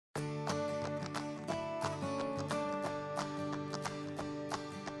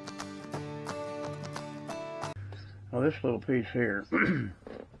Well, this little piece here,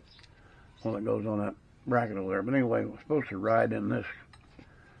 well, it goes on that bracket over there. But anyway, we're supposed to ride in this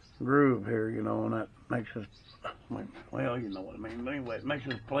groove here, you know, and that makes this, well, you know what I mean. But anyway, it makes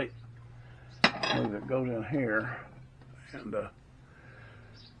this plate move. It goes in here and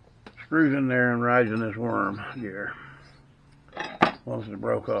screws in there and rides in this worm gear once it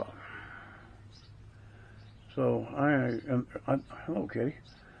broke off. So hello, kitty.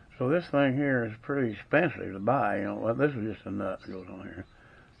 So this thing here is pretty expensive to buy. You know, well, this is just a nut that goes on here.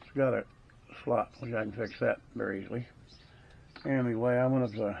 It's got a slot, which I can fix that very easily. Anyway, I went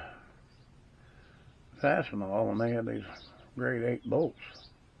up to Fastenal, and they had these grade 8 bolts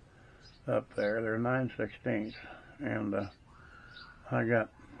up there. They're 9/16, and I got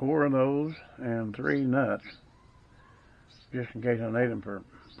 4 of those and 3 nuts, just in case I need them for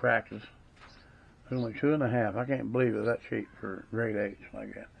practice. It's only 2.5. I can't believe it's that cheap for grade 8s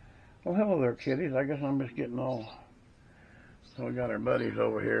like that. Well, hello there, kiddies. I guess I'm just getting all. So we got our buddies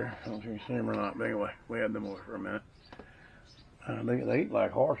over here. I don't know if you can see them or not, but anyway, we had them over for a minute. They eat like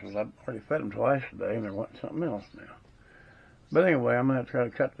horses. I've already fed them twice today, and they're wanting something else now. But anyway, I'm going to try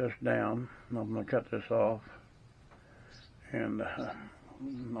to cut this down. I'm going to cut this off and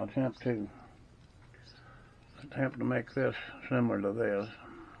attempt to make this similar to this.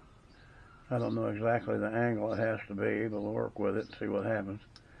 I don't know exactly the angle it has to be, but we'll work with it and see what happens.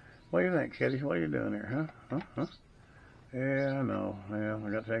 What do you think, kitties? What are you doing here, huh? Yeah, I know. Well, I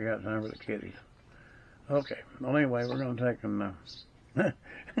got to take out time for the kitties. Okay. Well, anyway, we're going to take them.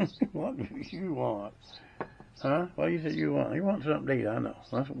 What do you want? Huh? Well, you said you want something to eat. I know.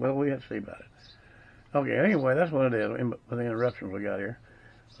 Well, we have to see about it. Okay. Anyway, that's what it is. With the interruptions we got here,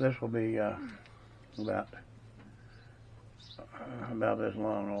 this will be about this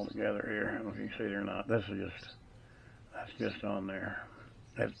long altogether here. I don't know if you can see it or not. That's just on there.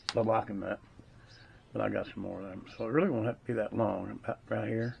 That's the locking nut. But I got some more of them. So it really won't have to be that long, about right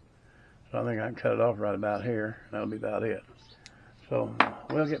here. So I think I can cut it off right about here. That'll be about it. So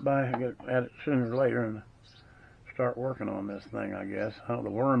we'll get at it sooner or later and start working on this thing, I guess. I know the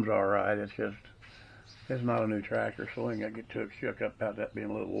worm's all right. It's just, it's not a new tractor, so we ain't got to get too shook up about that being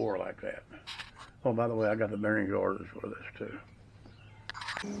a little war like that. Oh, by the way, I got the bearings orders for this too.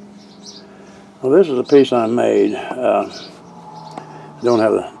 Well, this is a piece I made. Don't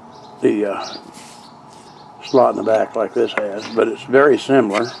have the slot in the back like this has, but it's very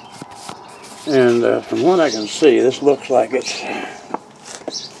similar. And from what I can see, this looks like it's,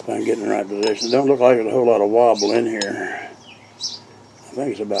 if I can get in the right position, it don't look like there's a whole lot of wobble in here. I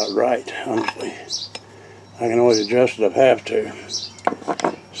think it's about right, honestly. I can always adjust it if I have to.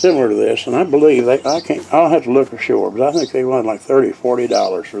 Similar to this, and I believe I'll have to look for sure, but I think they wanted like $30 or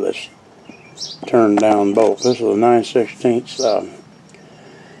 $40 for this turned down bolt. This is a 9/16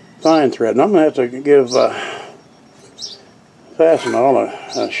 fine thread, and I'm going to have to give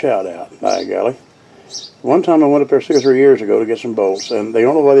Fastenal a shout out, by golly. One time I went up there 2 or 3 years ago to get some bolts, and the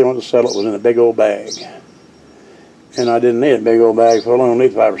only way they wanted to sell it was in a big old bag. And I didn't need a big old bag full, I only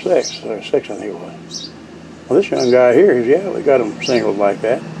need 5 or 6, or 6 I think it was. Well, this young guy here, he's, yeah, we got them singled like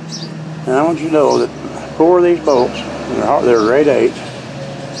that. And I want you to know that 4 of these bolts, they're grade 8,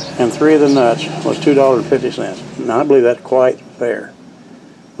 and 3 of the nuts was $2.50. Now I believe that's quite fair.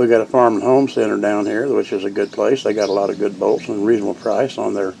 We got a farm and home center down here, which is a good place. They got a lot of good bolts and a reasonable price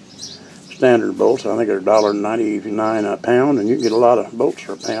on their standard bolts. I think they're $1.99 a pound, and you can get a lot of bolts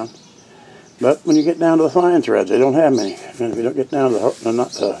for a pound. But when you get down to the fine threads, they don't have many. And if you don't get down to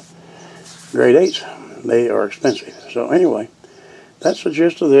the grade 8s, they are expensive. So anyway, that's the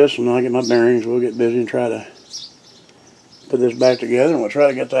gist of this. And when I get my bearings, we'll get busy and try to put this back together. And we'll try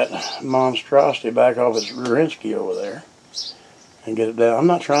to get that monstrosity back off its Rinsky over there and get it down. I'm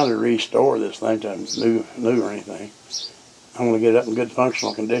not trying to restore this thing to new or anything. I'm going to get it up in good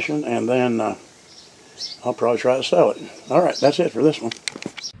functional condition, and then I'll probably try to sell it. All right, that's it for this one.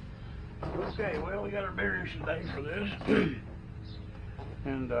 Okay, well, we got our bearings today for this.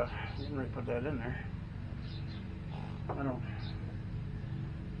 And didn't really put that in there. I don't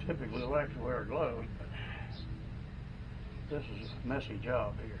typically like to wear gloves, but this is a messy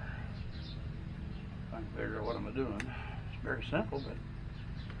job here. I can figure out what I'm doing. It's very simple, but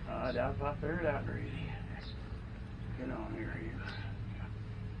I doubt if I figure it out very easy. Get on here, you.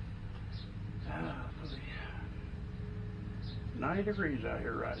 Please. 90 degrees out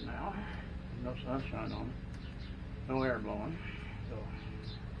here right now. No sunshine on it. No air blowing. So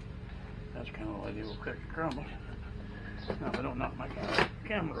that's kind of what I do with cookie crumbles. Now, if I don't knock my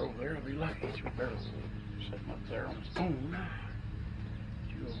camera over there, I'll be lucky. It's barely sitting up there on its own.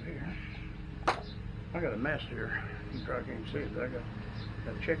 You over here. I got a mess here. You probably can't see it. I got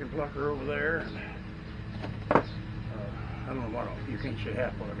a chicken plucker over there. And I don't know what, you can't see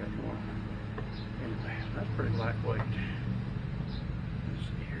half what I got going on. Anyway, that's pretty lightweight. Let's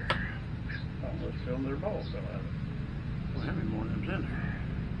see here. Oh, let's fill their balls fell out of it. Well, how many more of them's in there?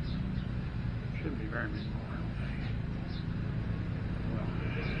 Shouldn't be very many more, I don't think. Well,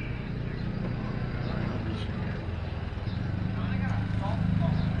 all right, let me see here.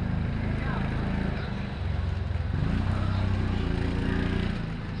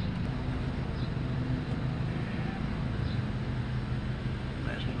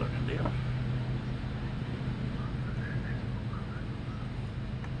 Nasty looking deal.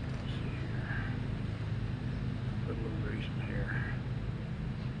 Let's see here. Put a little grease in here.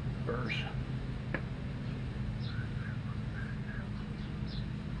 Burst.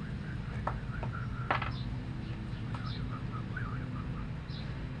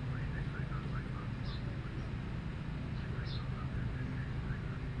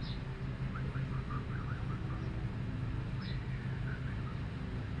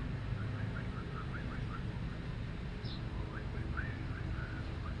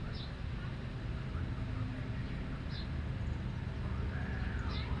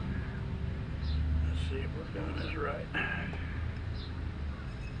 See if we're doing this right. Let's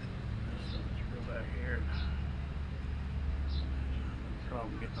go back here. No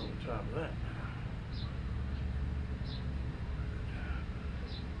problem getting over the top of that.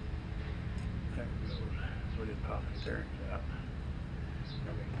 There it goes. So we didn't pop the bearings out.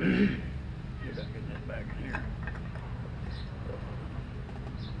 Okay. Get back getting that back in here.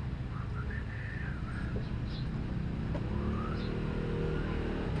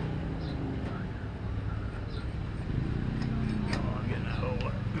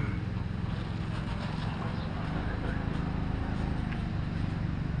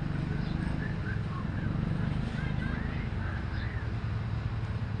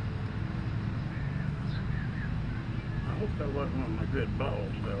 I hope that wasn't one of my good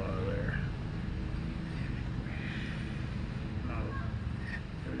balls fell out of there. No,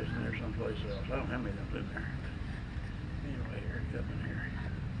 they're just in there someplace else. I don't know how many of them's in there. Anyway, here, get up in here.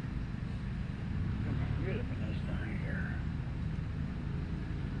 Come on, get up in this thing here.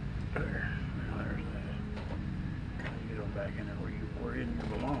 There, now there's that. Now you get on back in there where you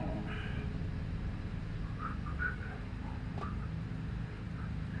belong.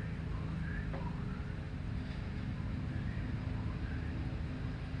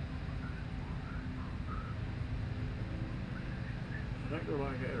 Does that go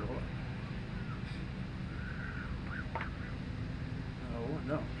like that or what? No, it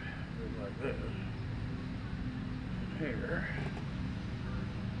don't. It goes like this. And here.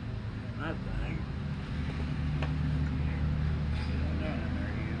 And that thing. Get on down in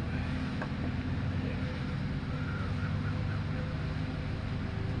there, you. Yeah.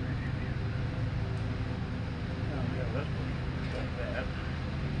 Oh, yeah, that's pretty good like that.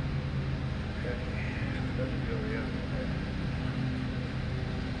 Okay. It doesn't go the other way.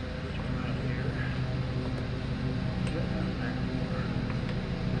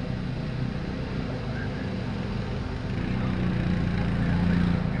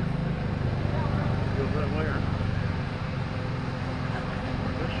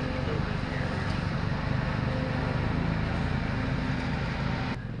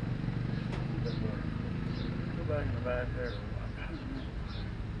 Back in the back there.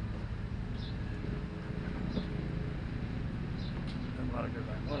 Doesn't look like there's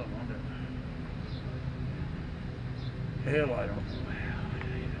like one of them, does it? Hell, I don't know.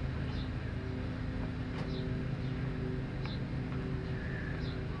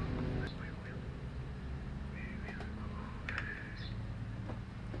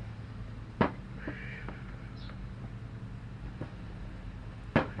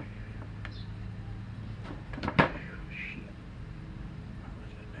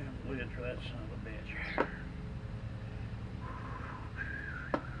 For that son of a bitch.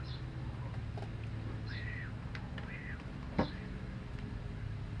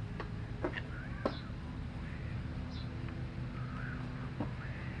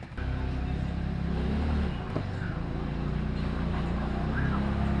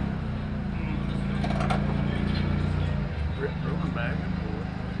 Rolling back and forth.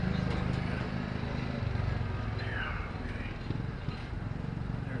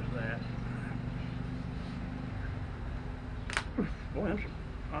 Boy, them some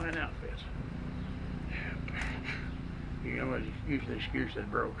fine outfits. You know, it's usually the excuse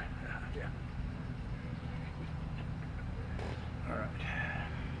that broke. Yeah. All right.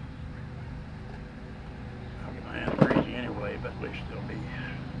 I'll get my hands greasy anyway, but at least there'll be a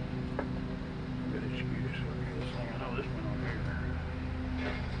good excuse for this thing. I know this one over here.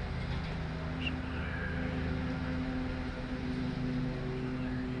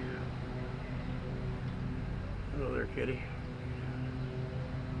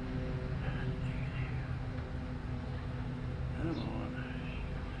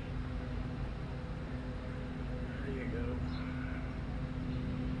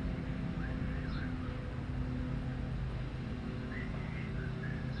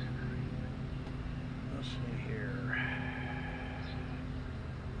 let's see here.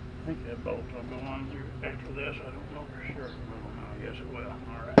 I think that bolt will go on through after this. I don't know for sure. Well, no, I guess it will.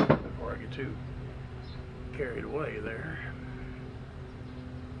 All right, before I get too carried away there.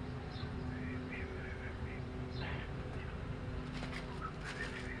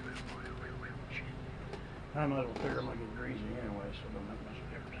 I might as well figure I'm gonna get greasy anyway, so it don't make much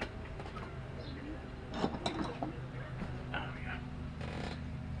difference. Oh, yeah.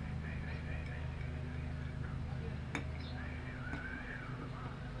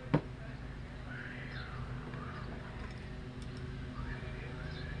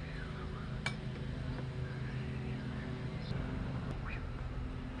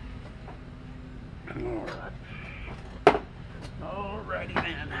 All right. All righty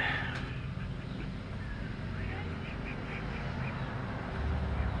then.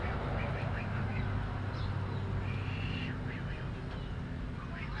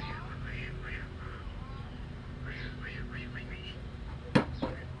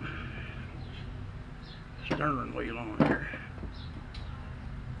 Stern wheel on here.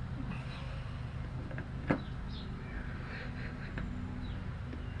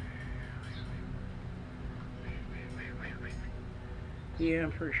 Yeah,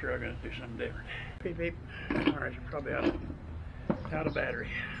 I'm pretty sure I'm gonna do something different. Beep beep. All right, you're probably out of battery.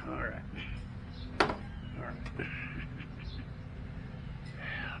 All right. All right.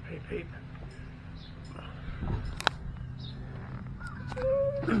 Beep beep.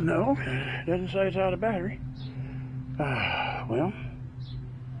 No, doesn't say it's out of battery. Well,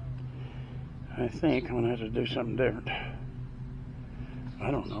 I think I'm gonna have to do something different.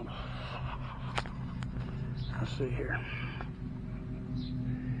 I don't know. Let's see here.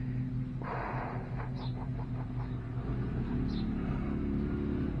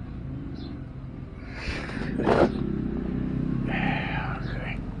 Okay.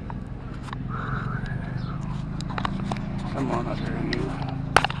 Come on up here, you.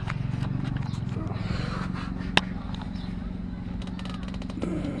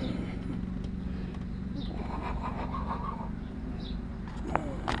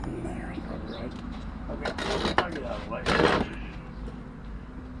 There's probably right. Okay, I'll get out of the way.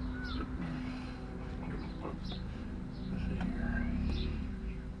 Let's see here.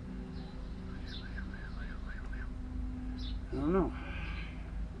 I don't know.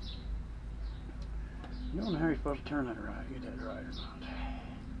 I don't know how you're supposed to turn that right, get that right or not.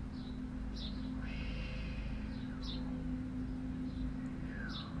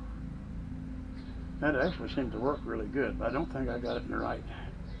 That actually seemed to work really good, but I don't think I got it in the right.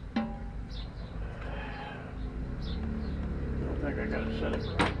 I don't think I got it set up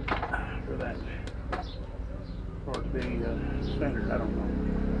right for that. For it to be centered, I don't know.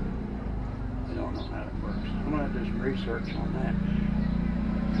 I don't know how it works. I'm going to have to do some research on that.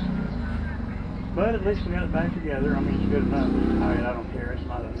 But at least we got it back together. I mean, it's good enough. I mean, I don't care. It's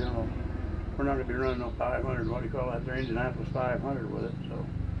not a, you know, we're not going to be running on 500. What do you call that? Their Indianapolis 500 with it. So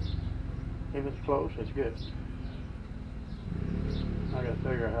if it's close, it's good. I got to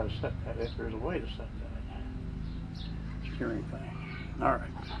figure out how to set that. If there's a way to set that steering thing. All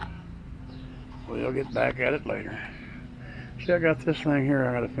right. We'll get back at it later. See, I got this thing here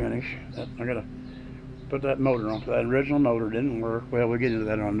I got to finish. I got to put that motor on. That original motor didn't work. Well, we'll get into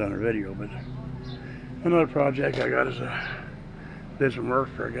that on another video, but another project I got is did some work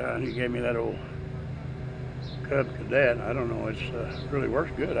for a guy, and he gave me that old Cub Cadet. I don't know, it's really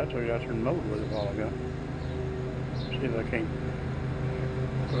works good. I told you I turned the motor with it a while ago. See if I can't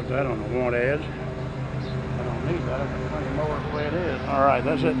put that on the want ads. I don't need that. I can turn the motor the way it is. All right,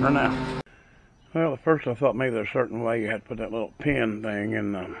 that's it for now. Well, at first I thought maybe there's a certain way you had to put that little pin thing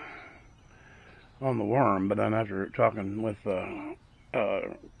in on the worm, but then after talking with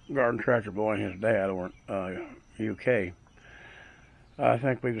Garden Tractor Boy and his dad over UK, I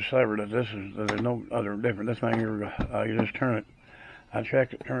think we discovered that there's no other different. This thing here, you just turn it. I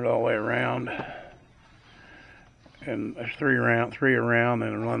checked it, turned it all the way around, and there's three around,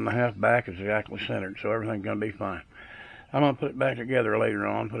 and 1.5 back is exactly centered, so everything's gonna be fine. I'm going to put it back together later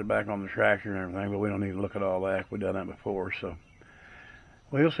on, put it back on the tractor and everything, but we don't need to look at all that. We've done that before, so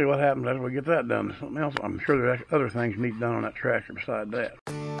we'll see what happens as we get that done. Something else, I'm sure there's other things need done on that tractor beside that.